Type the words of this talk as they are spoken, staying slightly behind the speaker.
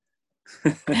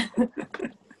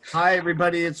Hi,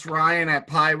 everybody. It's Ryan at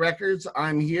Pie Records.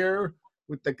 I'm here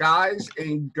with the guys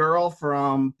and girl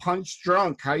from Punch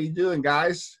Drunk. How you doing,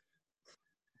 guys?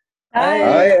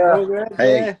 Hi. All good.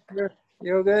 Hey. Yeah,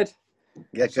 you're good.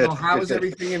 Yeah, So, good. how good, is good.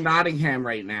 everything in Nottingham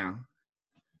right now?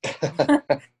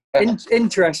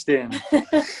 Interesting.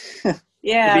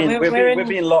 Yeah, we're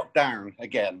being locked down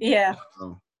again. Yeah,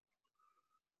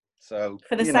 So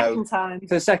for the second time.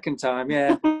 For the second time,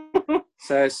 yeah.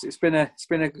 So it's been a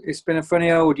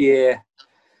funny old year.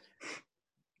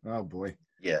 Oh boy.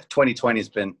 Yeah, 2020 has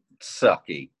been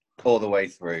sucky all the way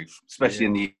through, especially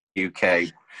in the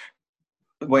UK.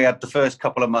 We had the first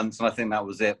couple of months, and I think that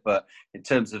was it. But in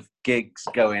terms of gigs,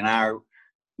 going out,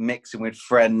 mixing with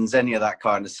friends, any of that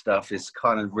kind of stuff is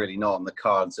kind of really not on the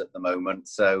cards at the moment.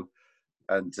 So,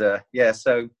 and so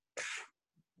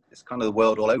it's kind of the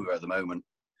world all over at the moment.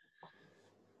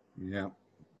 Yeah.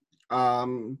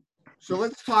 So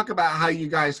let's talk about how you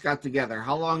guys got together.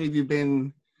 How long have you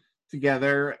been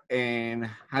together, and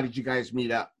how did you guys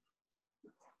meet up?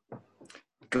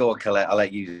 Go on, Colette. I'll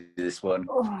let you do this one.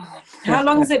 How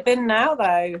long has it been now,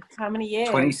 though? How many years?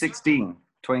 2016.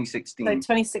 So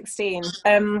 2016.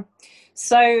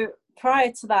 So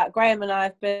prior to that, Graham and I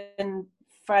have been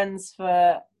friends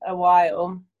for a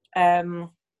while. And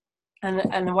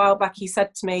a while back, he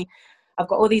said to me, "I've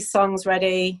got all these songs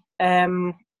ready.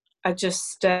 I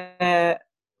just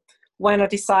when I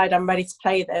decide I'm ready to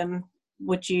play them,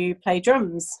 would you play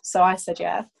drums?" So I said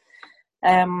yeah.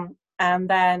 And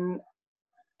then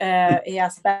he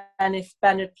asked Ben if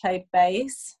Ben had played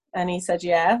bass, and he said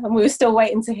yeah. And we were still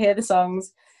waiting to hear the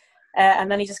songs. And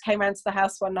then he just came round to the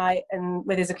house one night and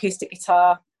with his acoustic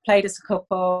guitar, played us a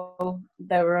couple.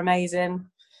 They were amazing.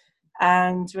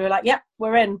 And we were like, yeah,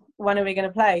 we're in. When are we going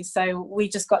to play? So we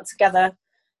just got together.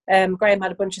 Graham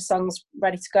had a bunch of songs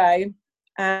ready to go.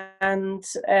 And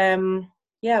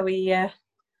we had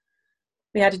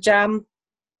a jam,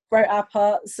 wrote our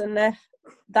parts, and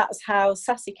that's how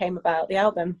Sassy came about, the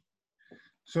album.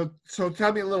 So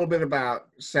tell me a little bit about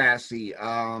Sassy.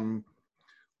 How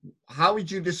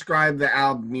would you describe the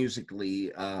album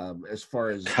musically, as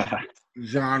far as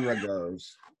genre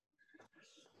goes?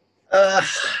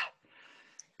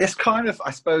 It's kind of,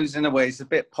 I suppose, in a way, it's a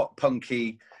bit pop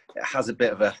punky. It has a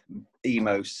bit of a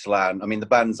emo slant. I mean, the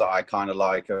bands that I kind of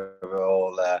like are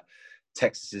all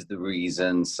Texas Is the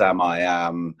Reason, Sam I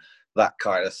Am, that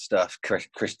kind of stuff,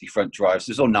 Christie Front Drive.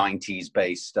 So it's all 90s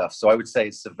based stuff. So I would say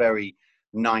it's a very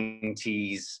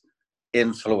 90s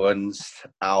influenced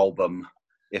album,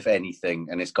 if anything,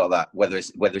 and it's got that, whether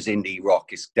it's indie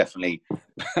rock, it's definitely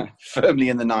firmly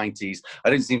in the 90s. I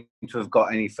don't seem to have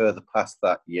got any further past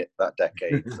that yet, that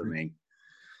decade for me.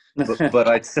 but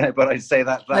I'd say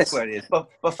that's where it is. But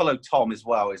Buffalo Tom as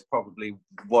well is probably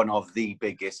one of the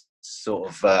biggest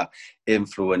sort of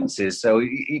influences. So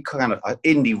you kind of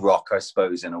indie rock, I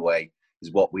suppose, in a way,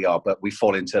 is what we are. But we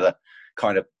fall into the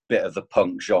kind of bit of the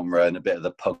punk genre and a bit of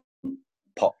the pop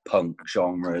punk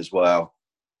genre as well.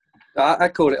 I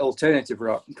call it alternative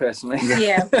rock, personally.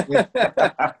 Yeah. Well,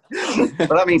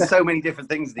 that means so many different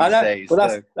things these days.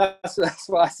 Well, that's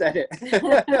why I said it.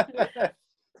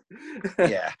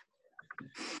 Yeah.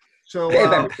 So,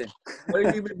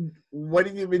 what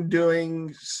have you been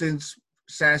doing since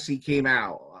Sassy came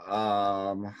out?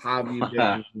 How have you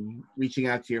been reaching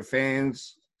out to your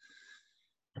fans?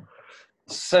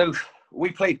 So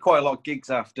we played quite a lot of gigs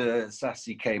after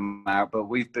Sassy came out, but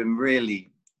we've been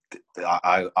really,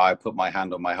 I put my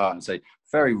hand on my heart and say,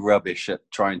 very rubbish at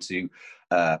trying to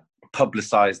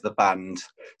publicize the band.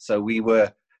 So we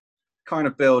were kind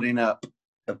of building up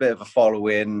a bit of a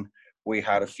following. We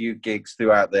had a few gigs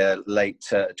throughout the late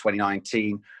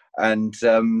 2019, and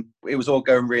it was all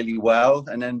going really well.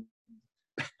 And then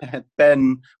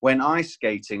Ben went ice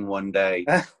skating one day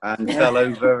and fell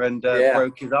over and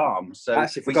broke his arm. So I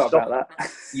actually forgot about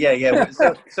that. Yeah.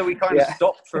 So we kind of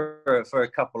stopped for a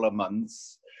couple of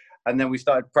months, and then we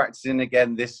started practicing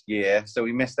again this year. So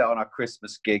we missed out on our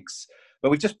Christmas gigs, but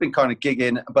we've just been kind of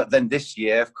gigging. But then this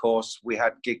year, of course, we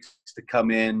had gigs to come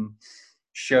in,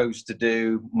 shows to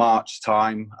do, March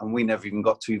time, and we never even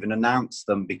got to even announce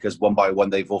them because one by one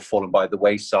they've all fallen by the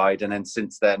wayside. And then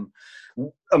since then,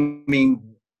 I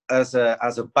mean, as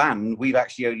a band, we've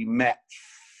actually only met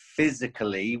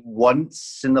physically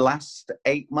once in the last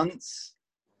 8 months,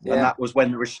 and that was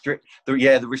when the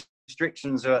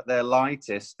restrictions are at their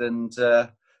lightest. And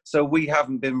so we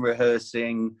haven't been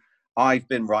rehearsing. I've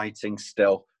been writing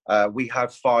still. We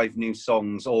have 5 new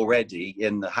songs already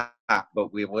in the hat,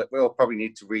 but we'll probably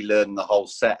need to relearn the whole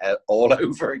set all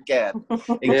over again,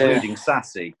 including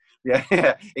Sassy.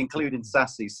 Yeah, including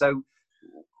Sassy. So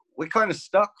we're kind of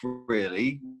stuck,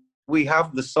 really. we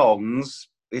have the songs.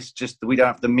 It's just that we don't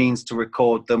have the means to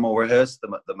record them or rehearse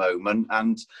them at the moment,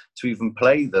 and to even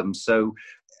play them. So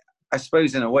I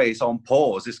suppose in a way it's on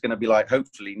pause. It's going to be like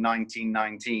hopefully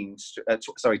 2019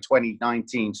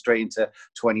 straight into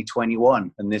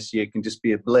 2021, and this year can just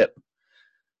be a blip.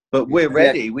 But we're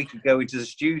ready. We could go into the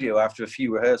studio after a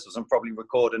few rehearsals and probably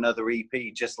record another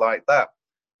EP just like that.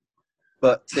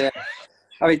 But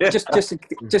I mean,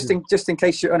 just in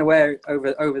case you're unaware,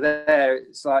 over there,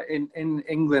 it's like in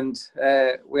England,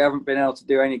 we haven't been able to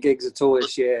do any gigs at all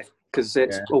this year because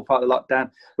it's all part of the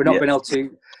lockdown. We've not been able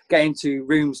to get into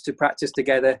rooms to practice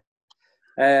together.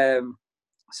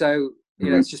 So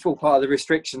it's just all part of the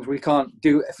restrictions. We can't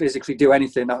physically do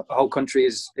anything. The whole country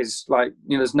is like,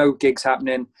 there's no gigs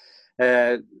happening.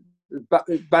 But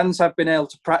bands have been able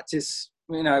to practice,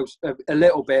 a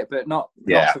little bit, but not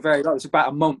for very long. It's about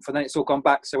a month, and then it's all gone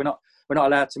back. So we're not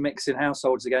allowed to mix in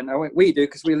households again. We do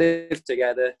because we live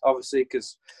together, obviously,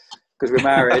 because we're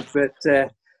married. But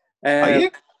are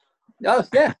you? Oh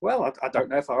yeah. Well, I don't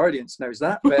know if our audience knows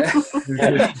that, but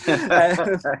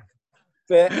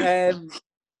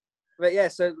yeah.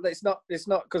 So it's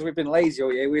not because we've been lazy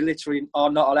all year. We literally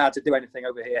are not allowed to do anything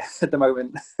over here at the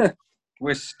moment.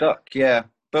 We're stuck. Yeah.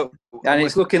 And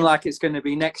it's looking like it's going to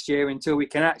be next year until we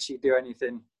can actually do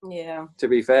anything. Yeah. To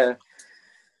be fair.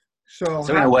 So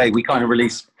in a way, we kind of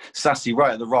released Sassy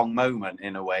right at the wrong moment.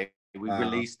 In a way, we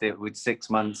released it with 6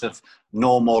 months of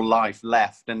normal life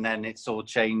left, and then it's all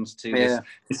changed to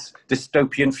this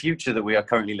dystopian future that we are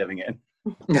currently living in.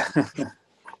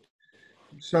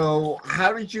 So,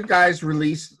 how did you guys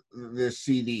release the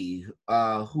CD?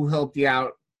 Who helped you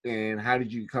out, and how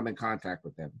did you come in contact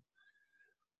with them?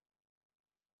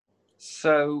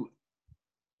 So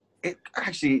it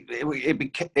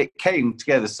came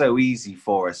together so easy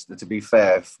for us, to be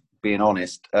fair, being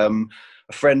honest. A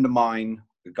friend of mine,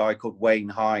 a guy called Wayne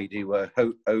Hyde,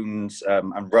 who owns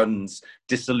and runs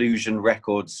Disillusion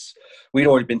Records, we'd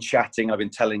already been chatting. I've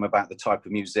been telling him about the type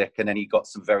of music, and then he got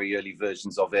some very early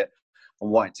versions of it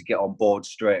and wanted to get on board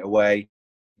straight away.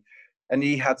 And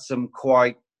he had some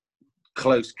quite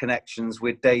close connections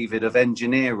with David of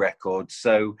Engineer Records.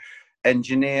 So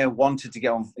Engineer wanted to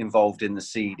get involved in the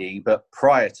CD, but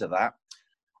prior to that,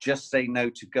 Just Say No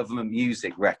to Government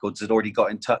Music Records had already got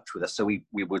in touch with us, so we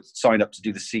would sign up to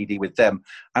do the CD with them.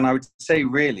 And I would say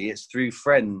really it's through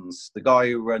friends. The guy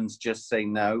who runs Just Say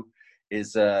No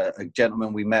is a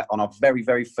gentleman we met on our very,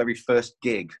 very, very first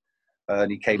gig. And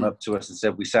he came up to us and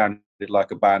said we sounded like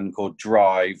a band called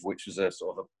Drive, which was a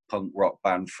sort of a punk rock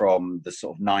band from the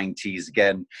sort of 90s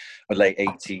again, or late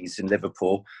 80s in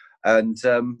Liverpool. And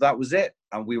that was it.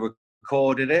 And we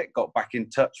recorded it, got back in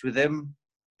touch with him,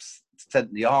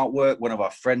 sent the artwork. One of our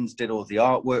friends did all the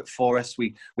artwork for us.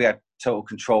 We had total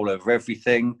control over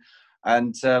everything.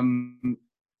 And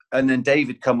then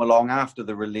David come along after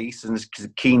the release and is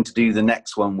keen to do the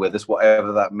next one with us,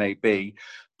 whatever that may be.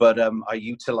 But I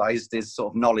utilised his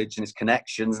sort of knowledge and his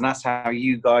connections, and that's how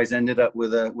you guys ended up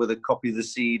with a copy of the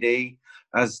CD,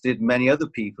 as did many other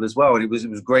people as well. And it was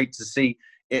great to see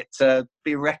it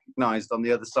be recognised on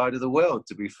the other side of the world.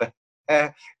 To be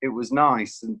fair, it was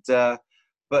nice. And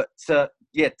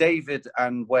David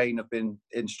and Wayne have been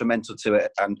instrumental to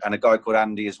it, and a guy called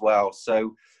Andy as well.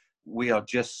 So we are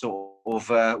just sort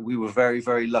of we were very,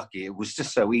 very lucky. It was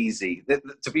just so easy.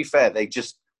 To be fair, they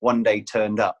just one day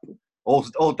turned up.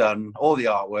 All done, all the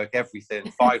artwork, everything,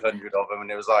 500 of them, and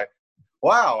it was like,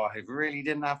 wow, I really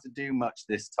didn't have to do much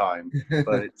this time.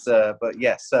 But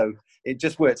so it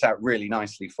just worked out really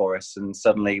nicely for us, and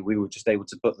suddenly we were just able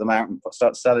to put them out and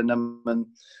start selling them, and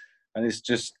it's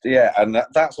just and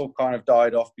that's all kind of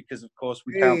died off because of course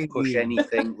we can't push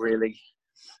anything really.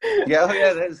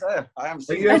 There's I haven't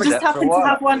seen I just happen to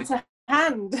have one to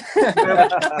hand.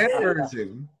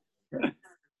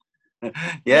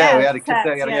 We had a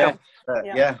cassette.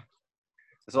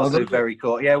 It's also very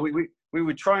cool. Yeah, we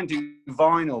would try and do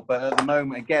vinyl, but at the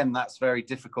moment, again, that's very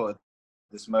difficult at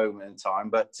this moment in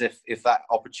time. But if that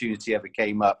opportunity ever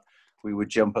came up, we would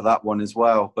jump at that one as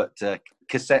well. But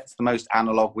cassette's the most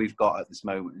analog we've got at this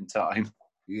moment in time.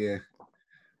 Yeah,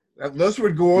 those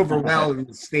would go over well in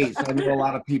the States. I know a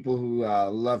lot of people who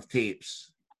love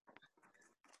tapes.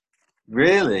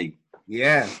 Really?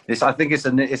 Yeah, I think it's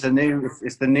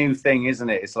the new thing, isn't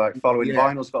it? It's like following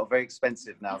vinyl's got very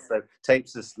expensive now, so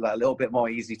tapes is like a little bit more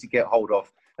easy to get hold of,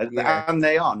 and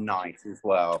they are nice as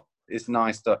well. It's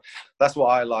nice to. That's what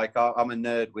I like. I'm a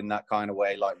nerd in that kind of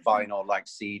way, like vinyl, like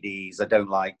CDs. I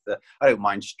don't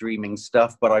mind streaming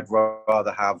stuff, but I'd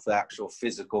rather have the actual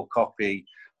physical copy,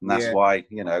 and that's why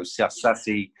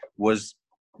Sassy was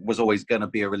always going to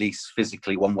be a release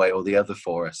physically one way or the other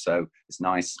for us. So it's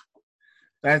nice.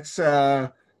 That's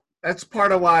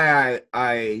part of why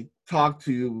I talk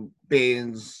to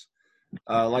bands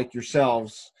like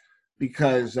yourselves,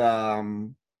 because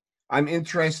I'm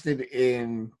interested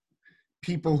in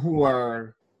people who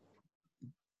are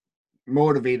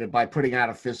motivated by putting out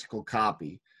a physical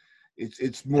copy.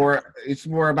 It's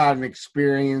more about an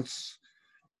experience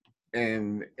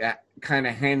and kind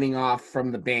of handing off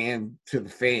from the band to the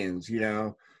fans,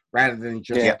 rather than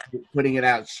just putting it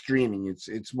out streaming.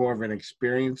 It's more of an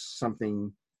experience,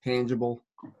 something tangible.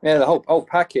 Yeah, the whole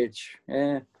package.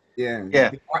 Yeah.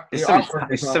 Yeah.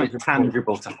 It's something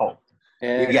tangible to hold.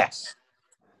 Yeah. Yes.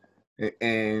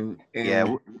 And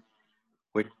yeah.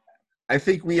 I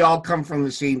think we all come from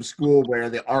the same school where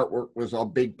the artwork was a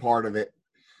big part of it.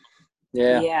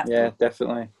 Yeah,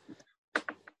 definitely.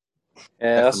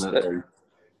 Yeah, definitely.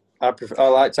 I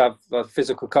like to have a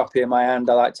physical copy in my hand.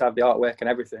 I like to have the artwork and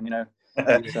everything,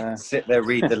 Sit there,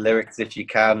 read the lyrics if you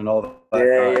can, and all that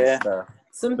kind of stuff.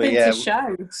 Something to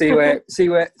show. See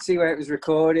where it was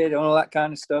recorded and all that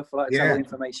kind of stuff. I like to have the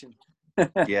information.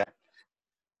 Yeah,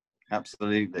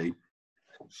 absolutely.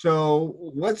 So,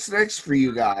 what's next for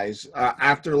you guys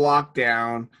after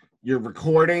lockdown? You're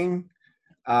recording.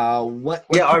 What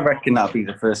I reckon that'll be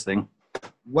the first thing.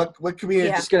 What can we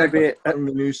it's going to be from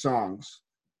the new songs?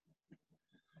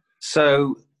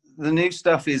 So the new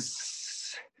stuff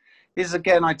is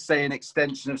again, I'd say, an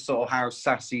extension of sort of how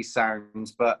Sassy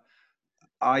sounds. But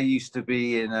I used to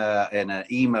be in an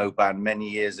emo band many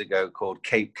years ago called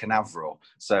Cape Canaveral.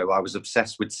 So I was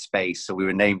obsessed with space. So we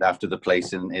were named after the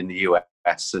place in the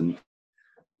US and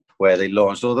where they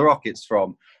launched all the rockets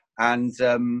from. And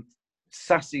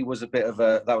Sassy was a bit of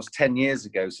that was 10 years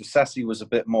ago. So Sassy was a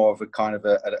bit more of a kind of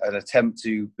an attempt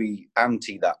to be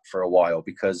anti that for a while,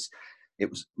 because it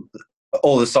was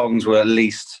all the songs were at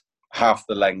least half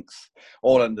the length,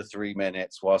 all under 3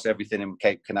 minutes, whilst everything in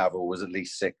Cape Canaveral was at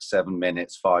least 6, 7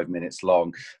 minutes, 5 minutes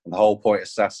long. And the whole point of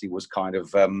Sassy was kind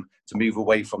of to move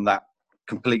away from that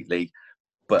completely.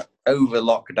 But over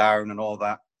lockdown and all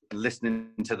that, listening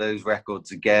to those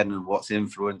records again and what's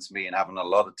influenced me and having a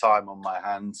lot of time on my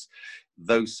hands,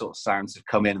 those sort of sounds have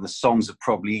come in, and the songs have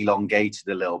probably elongated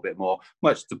a little bit more,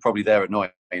 much to probably their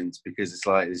annoyance, because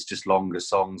it's just longer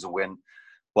songs. And when,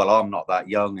 well, I'm not that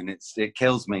young, and it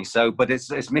kills me. So, but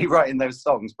it's me writing those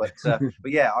songs. But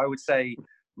yeah, I would say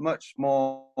much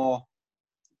more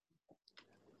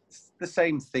the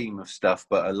same theme of stuff,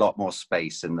 but a lot more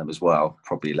space in them as well.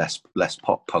 Probably less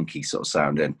pop punky sort of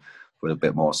sounding, with a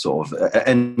bit more sort of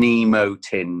an emo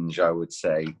tinge, I would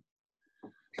say.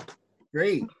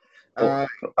 Great.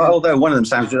 Although one of them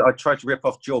sounds, I tried to rip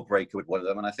off Jawbreaker with one of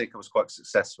them, and I think I was quite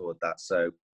successful with that. So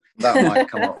that might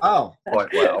come up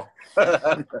quite well.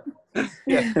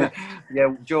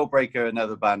 yeah, Jawbreaker,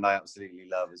 another band I absolutely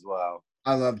love as well.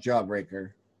 I love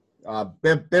Jawbreaker.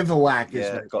 Bivouac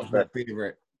is my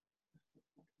favorite.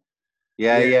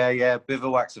 Yeah.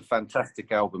 Bivouac's a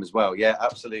fantastic album as well. Yeah,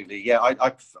 absolutely. Yeah,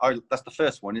 I that's the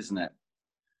first one, isn't it?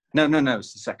 No,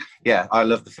 it's the second. Yeah, I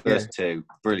love the first two.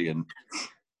 Brilliant.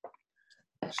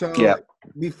 So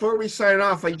before we sign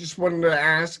off, I just wanted to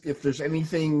ask if there's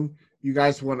anything you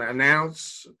guys want to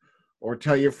announce or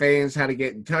tell your fans how to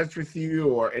get in touch with you,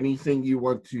 or anything you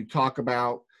want to talk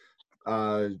about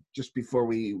just before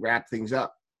we wrap things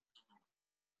up.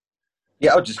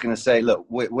 Yeah, I was just going to say, look,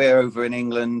 we're over in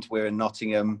England. We're in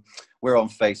Nottingham. We're on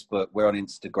Facebook. We're on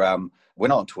Instagram. We're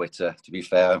not on Twitter, to be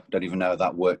fair. Don't even know how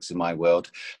that works in my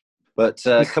world. But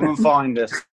come and find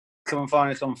us. Come and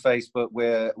find us on Facebook.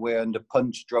 We're under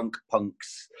Punch Drunk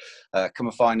Punks. Come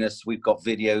and find us. We've got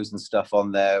videos and stuff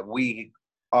on there. We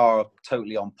are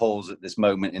totally on pause at this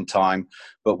moment in time,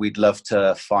 but we'd love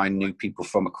to find new people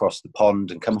from across the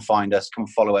pond, and come and find us. Come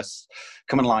and follow us.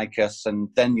 Come and like us, and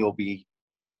then you'll be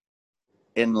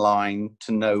in line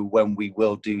to know when we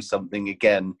will do something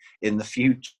again in the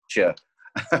future.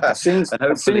 As soon as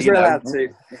we're allowed to.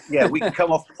 Yeah, we can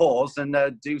come off pause and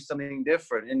do something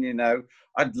different. And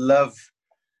I'd love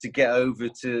to get over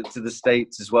to the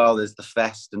States as well. There's the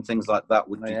fest and things like that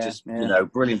would be just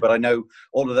brilliant. But I know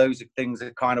all of those things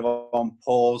are kind of on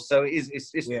pause, so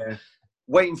it's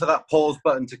waiting for that pause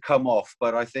button to come off.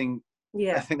 But I think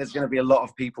there's going to be a lot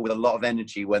of people with a lot of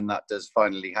energy when that does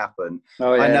finally happen.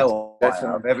 Oh, yeah, I know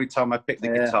every time I pick the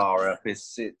guitar up,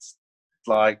 it's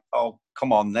like, oh,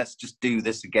 come on, let's just do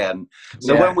this again.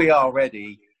 So when we are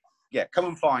ready, come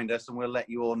and find us, and we'll let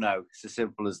you all know. It's as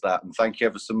simple as that. And thank you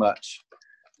ever so much.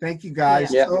 Thank you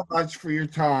guys so much for your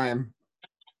time.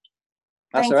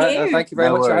 That's all right. Thank you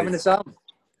very much for having us on.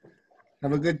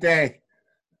 Have a good day.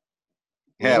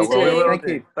 Yeah, thank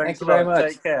you. Thanks very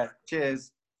much. Take care.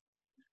 Cheers.